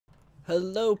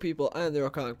Hello people, I'm the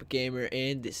Comic Book Gamer,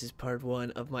 and this is part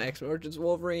 1 of my X-Men Origins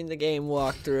Wolverine the game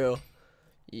walkthrough.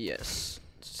 Yes,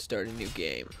 start a new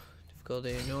game.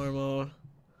 Difficulty normal.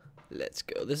 Let's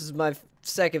go. This is my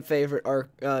second favorite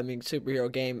superhero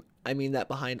game. I mean that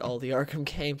behind all the Arkham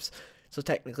games. So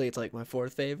technically it's like my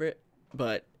fourth favorite.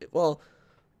 But, well,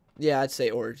 yeah, I'd say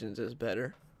Origins is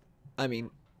better. I mean,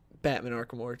 Batman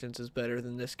Arkham Origins is better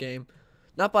than this game.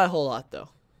 Not by a whole lot, though.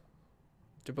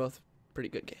 They're both pretty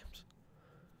good games.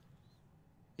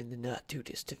 In the not too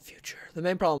distant future. The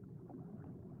main problem.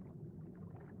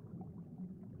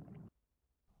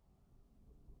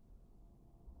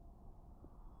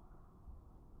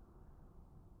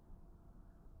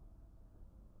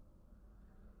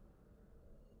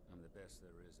 I'm the best there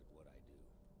is at what I do.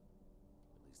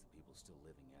 At least the people still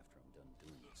living after I'm done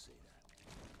doing it say that.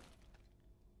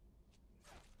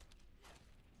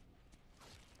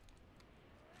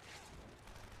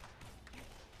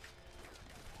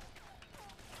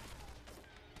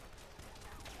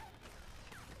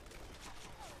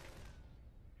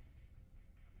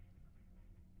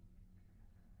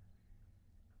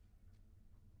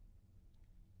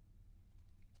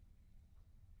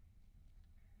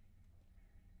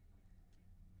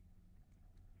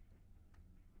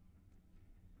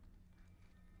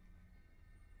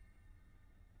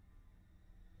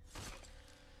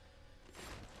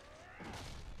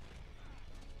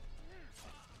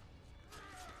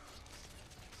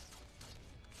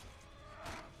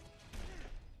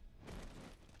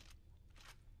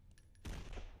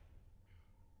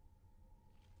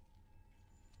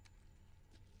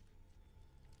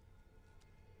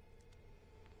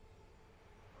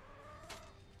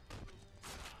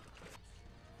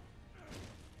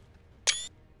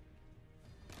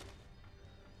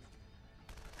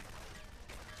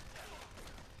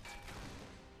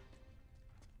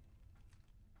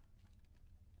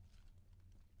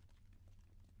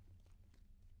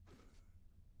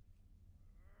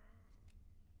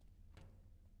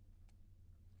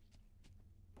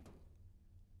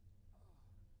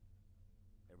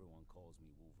 Everyone calls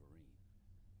me Wolverine.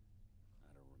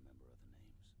 I don't remember other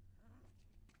names.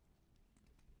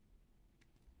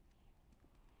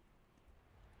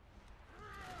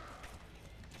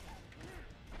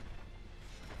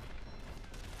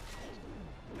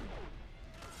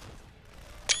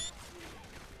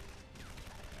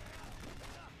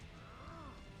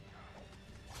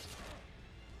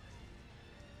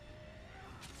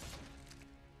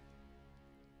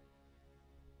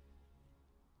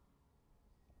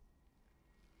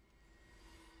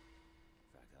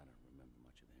 In fact, I don't remember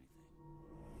much of anything.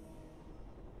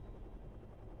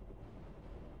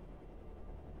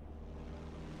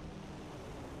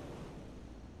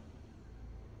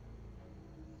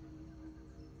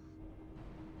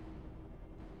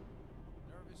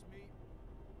 Nervous, meat?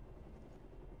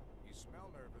 You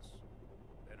smell nervous.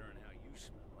 Better than how you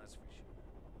smell, that's for sure.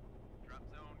 Drop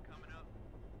zone coming up.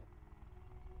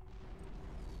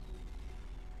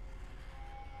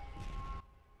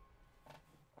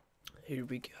 Here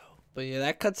we go. But yeah,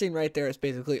 that cutscene right there is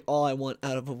basically all I want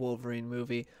out of a Wolverine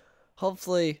movie.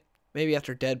 Hopefully, maybe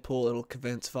after Deadpool, it'll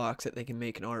convince Fox that they can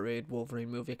make an R-rated Wolverine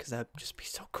movie, because that'd just be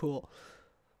so cool.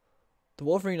 The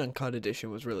Wolverine Uncut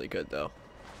Edition was really good, though.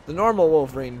 The normal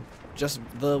Wolverine, just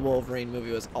the Wolverine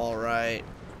movie, was alright.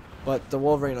 But the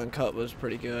Wolverine Uncut was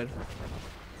pretty good.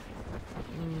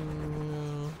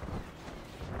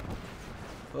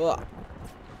 Ugh.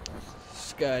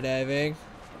 Skydiving.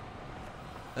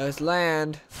 There's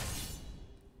land.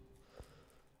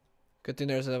 Good thing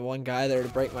there's one guy there to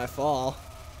break my fall.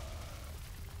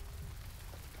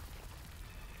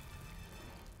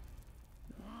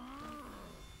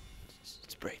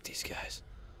 Let's break these guys.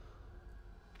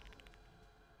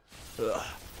 Ugh.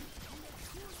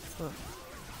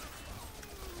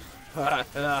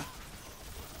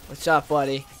 What's up,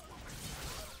 buddy?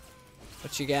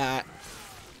 What you got?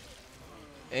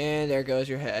 And there goes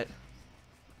your head.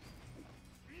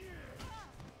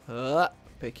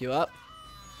 Pick you up.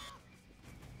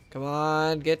 Come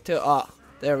on, get to. Oh,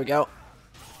 there we go.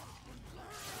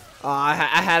 Oh, I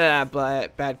had it at a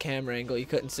bad camera angle. You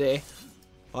couldn't see.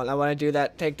 Oh, now when I do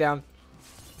that takedown.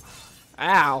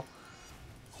 Ow.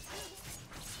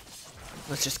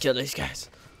 Let's just kill these guys.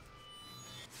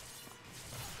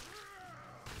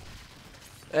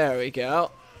 There we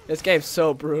go. This game's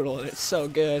so brutal and it's so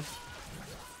good.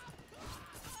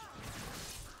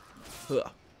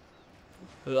 Ugh.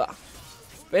 Ugh.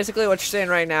 Basically what you're saying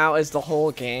right now is the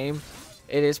whole game.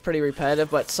 It is pretty repetitive,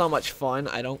 but so much fun,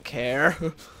 I don't care.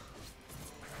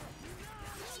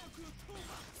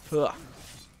 Ugh.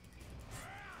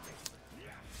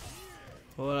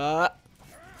 What?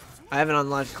 I haven't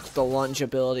unlocked the lunge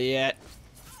ability yet.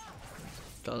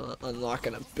 Gonna unlock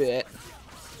in a bit.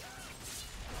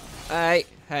 Hey,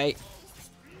 hey.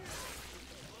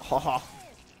 Haha.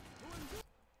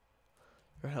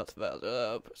 Your health value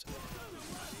up.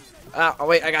 Oh,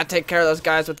 wait, I gotta take care of those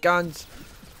guys with guns.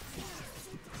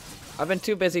 I've been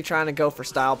too busy trying to go for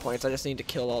style points. I just need to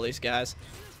kill all these guys.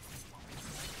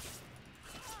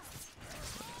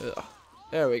 Ugh.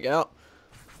 There we go.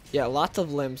 Yeah, lots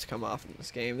of limbs come off in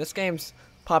this game. This game's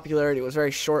popularity was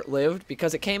very short-lived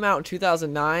because it came out in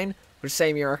 2009, which is the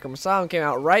same year Arkham Asylum came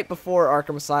out, right before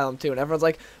Arkham Asylum 2, and everyone's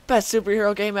like, best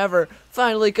superhero game ever,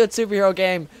 finally good superhero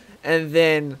game, and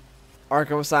then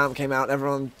Arkham Asylum came out and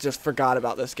everyone just forgot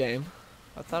about this game.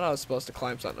 I thought I was supposed to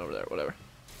climb something over there, whatever.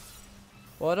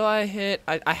 What do I hit?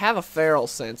 I have a feral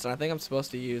sense, and I think I'm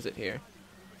supposed to use it here.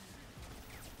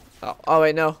 Oh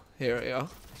wait, no. Here we go.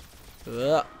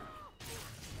 Ugh.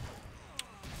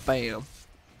 Bam.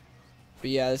 But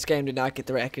yeah, this game did not get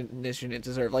the recognition it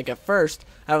deserved. Like, at first,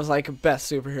 I was like,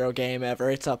 best superhero game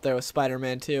ever. It's up there with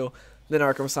Spider-Man 2. Then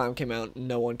Arkham Asylum came out, and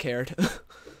no one cared.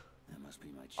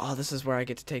 Oh, this is where I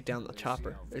get to take down the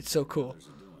chopper. It's so cool.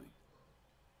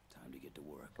 Time to get to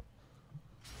work.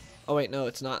 Oh, wait, no,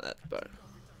 it's not that bad.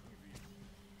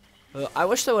 I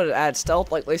wish they would add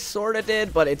stealth like they sort of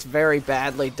did, but it's very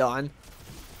badly done.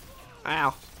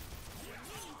 Ow.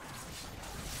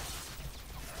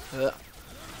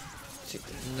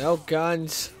 No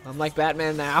guns. I'm like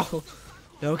Batman now.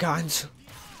 No guns.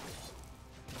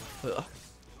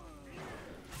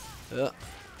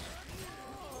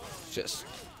 Just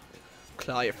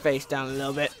claw your face down a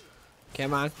little bit.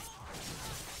 Come on.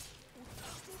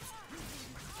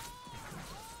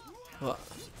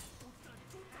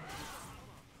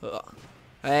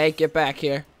 Hey, get back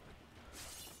here.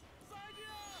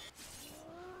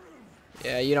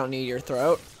 Yeah, you don't need your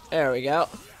throat. There we go.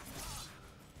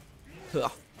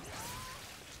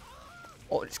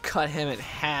 Oh, just cut him in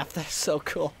half. That's so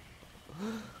cool.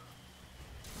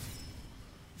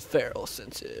 Feral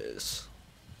senses.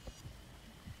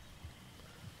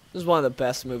 This is one of the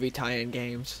best movie tie-in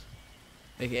games,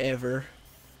 like, ever.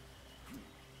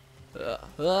 I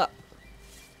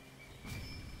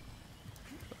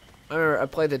remember I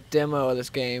played the demo of this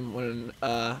game when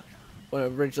it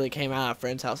originally came out at a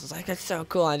friend's house. I was like, that's so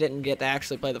cool. I didn't get to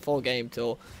actually play the full game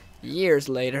till years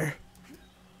later.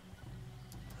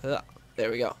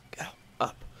 There we go. Go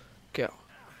up. Go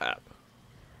up.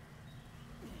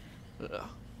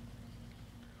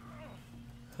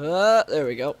 There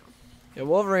we go. Yeah,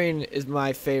 Wolverine is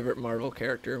my favorite Marvel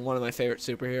character, one of my favorite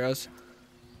superheroes.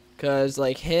 Cause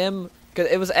like him, cause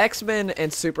it was X-Men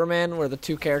and Superman were the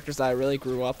two characters that I really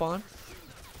grew up on.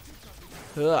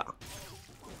 Of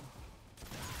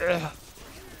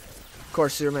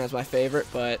course, Superman's my favorite,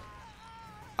 but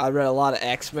I read a lot of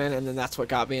X-Men, and then that's what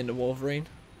got me into Wolverine.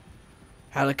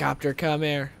 Helicopter, come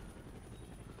here.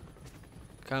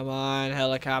 Come on,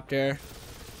 helicopter.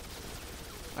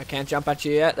 I can't jump at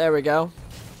you yet. There we go.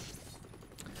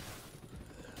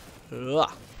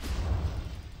 Ugh.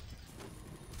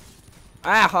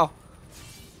 Ow! What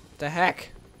the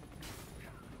heck?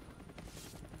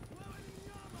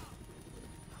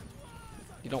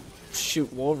 You don't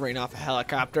shoot Wolverine off a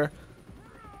helicopter.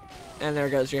 And there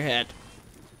goes your head.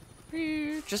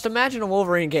 Just imagine a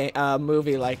Wolverine game,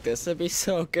 movie like this. It'd be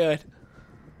so good.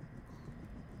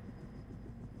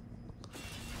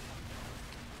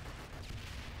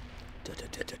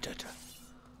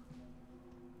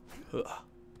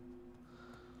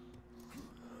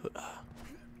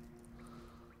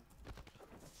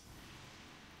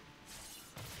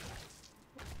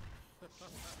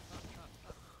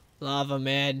 Lava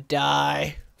man,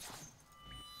 die.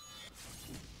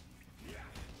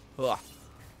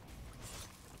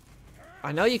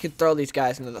 I know you could throw these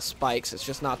guys into the spikes. It's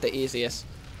just not the easiest.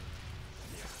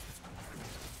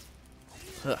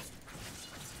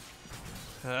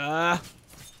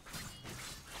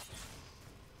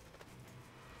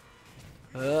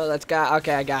 Let's go.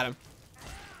 Okay, I got him.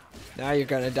 Now you're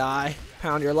gonna die.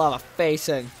 Pound your lava face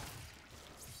in.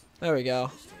 There we go.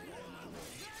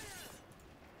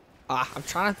 I'm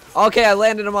trying to... Okay, I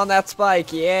landed him on that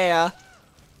spike. Yeah.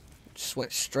 Just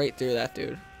went straight through that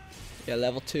dude. Yeah,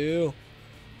 level 2.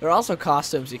 There are also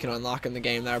costumes you can unlock in the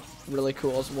game that are really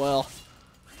cool as well.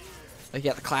 Like, you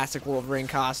got the classic Wolverine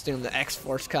costume, the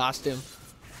X-Force costume.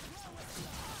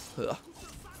 Ugh.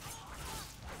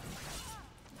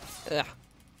 Ugh.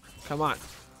 Come on.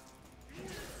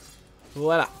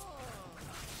 What up?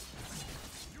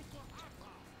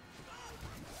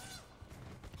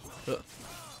 Ugh.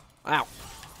 Ow.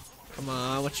 Come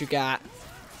on, what you got?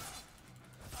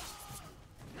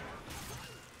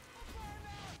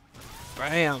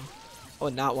 Bam. I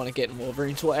would not want to get in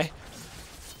Wolverine's way.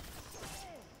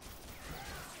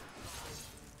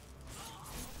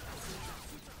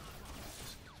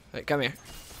 Hey, come here.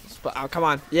 Oh, come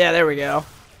on. Yeah, there we go.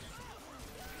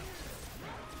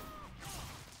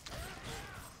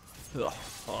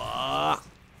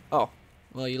 Oh,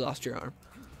 well, you lost your arm.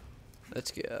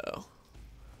 Let's go.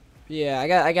 Yeah, I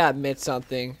gotta admit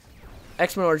something.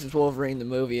 X-Men Origins Wolverine, the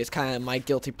movie, is kind of my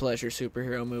guilty pleasure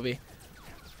superhero movie.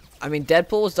 I mean,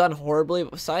 Deadpool was done horribly,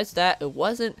 but besides that, it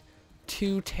wasn't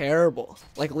too terrible.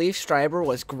 Like, Leaf Schreiber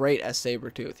was great as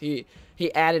Sabretooth.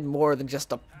 He added more than just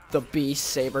the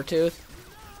beast Sabretooth.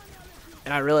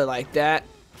 And I really liked that.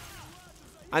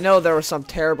 I know there were some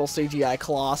terrible CGI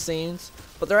claw scenes,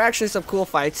 but there are actually some cool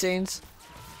fight scenes.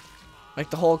 Like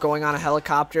the whole going on a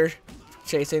helicopter,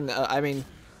 chasing the,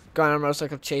 going on a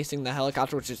motorcycle chasing the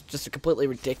helicopter, which is just a completely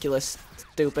ridiculous,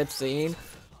 stupid scene.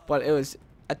 But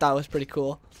I thought it was pretty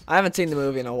cool. I haven't seen the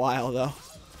movie in a while, though.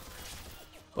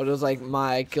 But it was like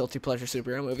my guilty pleasure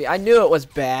superhero movie. I knew it was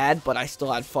bad, but I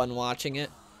still had fun watching it.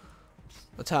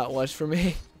 That's how it was for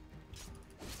me.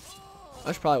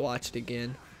 I should probably watch it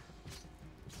again.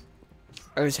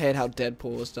 I just hate how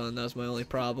Deadpool was done. That was my only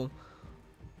problem.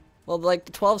 Well, like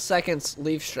the 12 seconds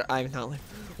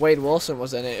Wade Wilson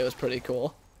was in it. It was pretty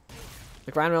cool.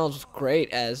 Like Ryan Reynolds was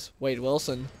great as Wade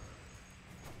Wilson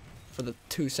for the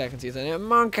 2 seconds he's in it.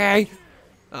 Monkey!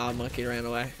 Oh, monkey ran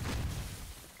away.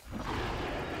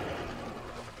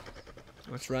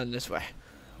 Let's run this way.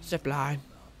 Zip line.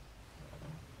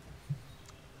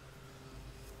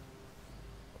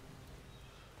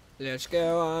 Let's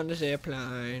go on the zip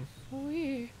line.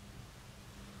 Whee.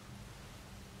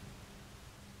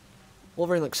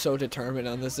 Wolverine looks so determined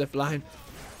on the zip line.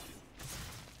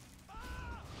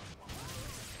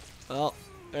 Oh,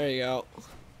 there you go.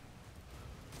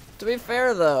 To be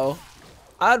fair though,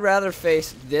 I'd rather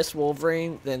face this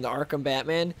Wolverine than the Arkham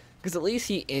Batman, because at least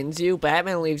he ends you.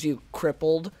 Batman leaves you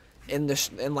crippled in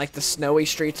like the snowy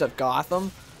streets of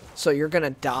Gotham, so you're gonna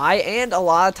die, and a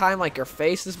lot of time like your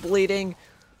face is bleeding,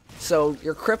 so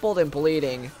you're crippled and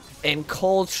bleeding in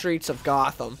cold streets of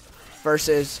Gotham,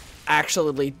 versus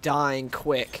actually dying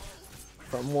quick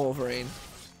from Wolverine.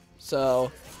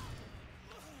 So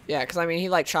yeah, because I mean he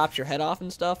like chops your head off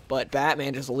and stuff, but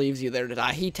Batman just leaves you there to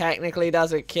die. He technically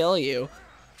doesn't kill you.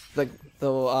 You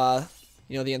know,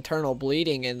 the internal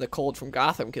bleeding and the cold from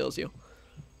Gotham kills you,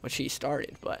 which he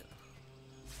started, but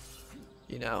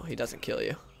you know, he doesn't kill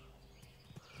you.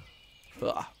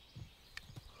 Ugh.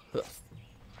 Ugh.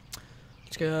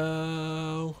 Let's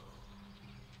go.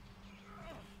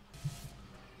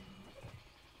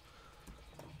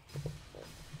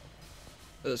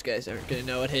 Those guys aren't gonna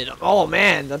know what hit him. Oh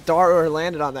man, the dart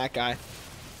landed on that guy.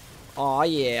 Aw,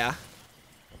 yeah.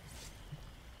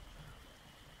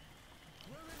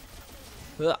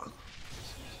 Ugh.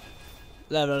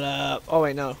 Level up. Oh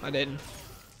wait, no, I didn't.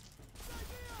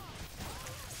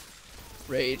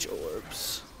 Rage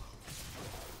orbs.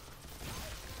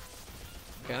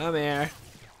 Come here.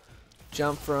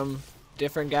 Jump from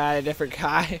different guy to different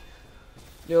guy.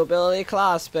 New ability,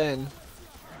 claw spin.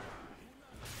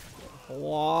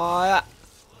 What?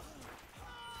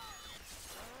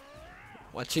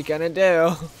 What you gonna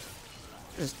do?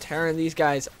 Just tearing these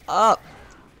guys up.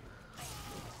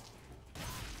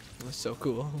 That's so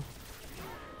cool.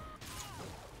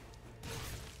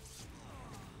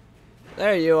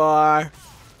 There you are.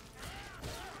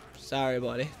 Sorry,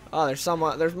 buddy. Oh,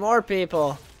 there's more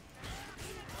people.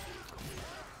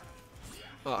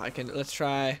 Oh, let's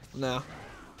try. No.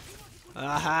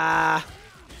 Aha.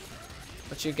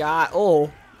 What you got? Oh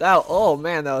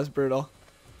man, that was brutal.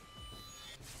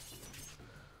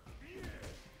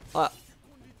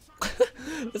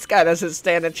 This guy doesn't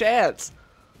stand a chance.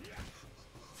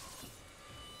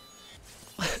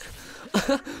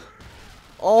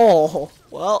 Oh,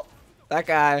 well, that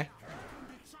guy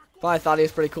probably thought he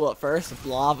was pretty cool at first with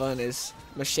lava and his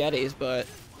machetes, but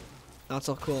not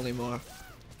so cool anymore.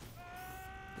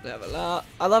 Level up.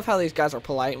 I love how these guys are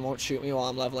polite and won't shoot me while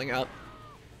I'm leveling up.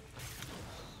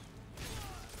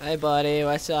 Hey, buddy,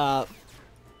 what's up?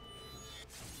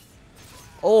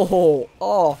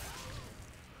 Oh.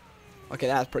 Okay,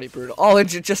 that's pretty brutal. Oh, it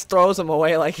just throws him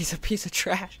away like he's a piece of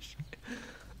trash.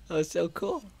 That was so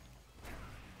cool.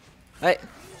 Hey.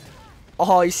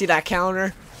 Oh, you see that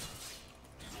counter?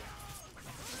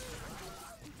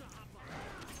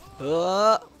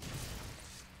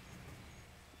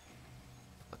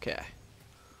 Okay.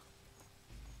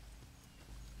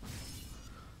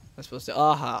 I'm supposed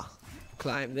to,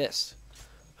 climb this.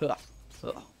 I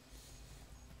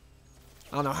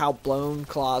don't know how blown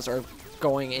claws are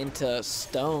going into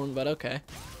stone, but okay.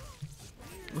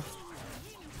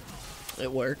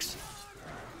 It works.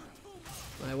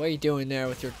 Like, what are you doing there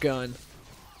with your gun?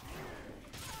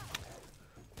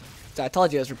 So I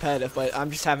told you it was repetitive, but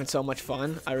I'm just having so much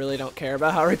fun. I really don't care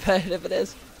about how repetitive it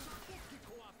is.